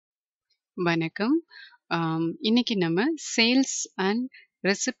வணக்கம். இன்னைக்கு நம்ம சேல்ஸ் அண்ட்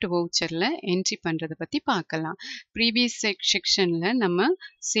ரெசிப்ட் வவுச்சர்ல என்ட்ரி பண்றத பத்தி பார்க்கலாம். ப்ரீவியஸ் செக்ஷன்ல நம்ம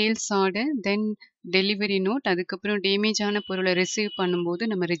சேல்ஸ் ஆர்டர், தென் டெலிவரி நோட், அதுக்கப்புறம் டேமேஜ் ஆன பொருளை ரிசீவ் பண்ணும்போது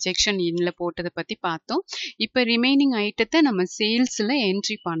நம்ம ரிஜெக்ஷன் இன்ல போட்டதை பத்தி பார்த்தோம். இப்போ ரிமைனிங் ஐட்டத்தை நம்ம சேல்ஸ்ல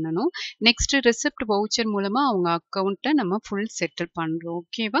என்ட்ரி பண்ணணும். நெக்ஸ்ட் ரெசிப்ட் வவுச்சர் மூலமா அவங்க அக்கௌண்ட்டை நம்ம ஃபுல் செட்டில் பண்றோம்.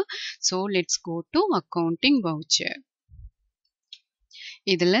 ஓகேவா? So let's go to accounting voucher.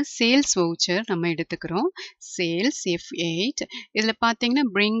 இதில் சேல்ஸ் வவுச்சர் நம்ம எடுத்துக்கிறோம். Sales F8. இதில் பார்த்தீங்கன்னா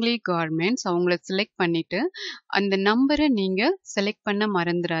பிரிங்லி கார்மெண்ட்ஸ் அவங்கள செலக்ட் பண்ணிவிட்டு அந்த நம்பரை நீங்கள் செலக்ட் பண்ண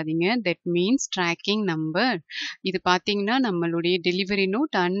மறந்துடாதீங்க. That means tracking number. இது பார்த்தீங்கன்னா நம்மளுடைய டெலிவரி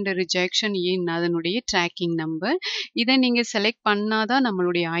நோட் அண்ட் ரிஜெக்ஷன் இன் அதனுடைய ட்ராக்கிங் நம்பர். இதை நீங்கள் செலக்ட் பண்ணாதான்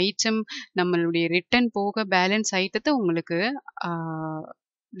நம்மளுடைய ஐட்டம், நம்மளுடைய ரிட்டர்ன் போக பேலன்ஸ் ஐட்டத்தை உங்களுக்கு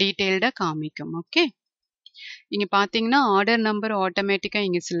டீட்டெயில்டாக காமிக்கும். ஓகே, இங்க பார்த்தீங்கன்னா ஆர்டர் நம்பர் ஆட்டோமேட்டிக்காக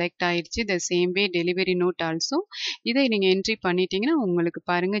இங்கே செலக்ட் ஆயிடுச்சு. The same way delivery note also. இதை நீங்கள் என்ட்ரி பண்ணிட்டீங்கன்னா உங்களுக்கு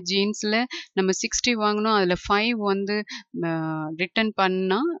பாருங்கள், ஜீன்ஸில் நம்ம 60 வாங்கினோம், அதில் 5 வந்து ரிட்டர்ன்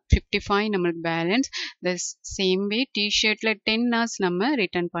பண்ணால் 55 நம்மளுக்கு balance. The same way டிஷர்ட்டில் 10 hours நம்ம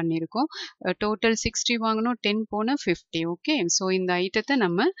ரிட்டர்ன் பண்ணியிருக்கோம். டோட்டல் 60 வாங்கினோம், 10 போனால் 50. ஓகே, ஸோ இந்த ஐட்டத்தை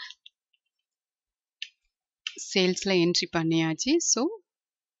நம்ம சேல்ஸில் என்ட்ரி பண்ணியாச்சு. ஸோ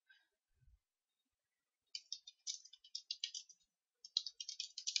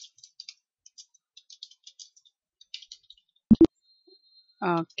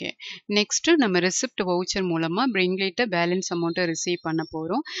ஓகே, நெக்ஸ்ட்டு நம்ம ரெசிப்ட் வவுச்சர் மூலமாக பிரிங்லேட்ட பேலன்ஸ் அமௌண்ட்டை ரிசீவ் பண்ண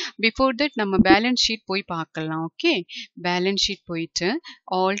போகிறோம். பிஃபோர் தட் நம்ம பேலன்ஸ் ஷீட் போய் பார்க்கலாம். ஓகே, பேலன்ஸ் ஷீட் போயிட்டு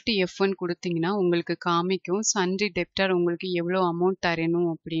ஆல்ட் F1 கொடுத்தீங்கன்னா உங்களுக்கு காமிக்கும் சன்ரி டெப்டர் உங்களுக்கு எவ்வளோ அமௌண்ட் தரணும்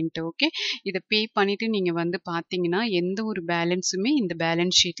அப்படின்ட்டு. ஓகே, இதை பே பண்ணிவிட்டு நீங்கள் வந்து பார்த்தீங்கன்னா எந்த ஒரு பேலன்ஸுமே இந்த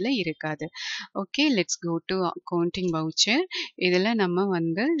பேலன்ஸ் ஷீட்டில் இருக்காது. Okay, let's go to accounting voucher. இதில் நம்ம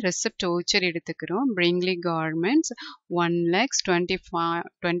வந்து ரெசிப்ட் வவுச்சர் எடுத்துக்கிறோம். பிரிங்லி கார்மெண்ட்ஸ் 1,21,500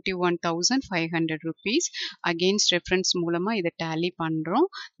 rupees அகெயின்ஸ்ட் ரெஃபரன்ஸ் மூலமா இதை டேலி பண்றோம்.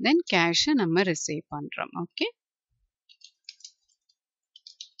 தென் கேஷை நம்ம ரிசீவ் பண்றோம். ஓகே,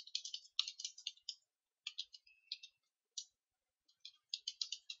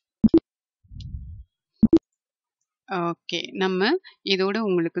 ஓகே, நம்ம இதோட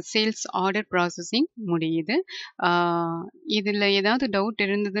உங்களுக்கு சேல்ஸ் ஆர்டர் ப்ராசஸிங் முடியுது. இதில் ஏதாவது டவுட்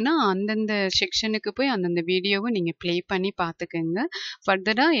இருந்ததுன்னா அந்தந்த செக்ஷனுக்கு போய் அந்தந்த வீடியோவை நீங்கள் ப்ளே பண்ணி பார்த்துக்கோங்க.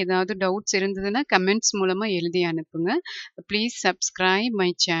 ஃபர்தராக ஏதாவது டவுட்ஸ் இருந்ததுன்னா கமெண்ட்ஸ் மூலமாக எழுதி அனுப்புங்க. Please subscribe my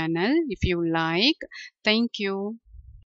channel if you like. Thank you.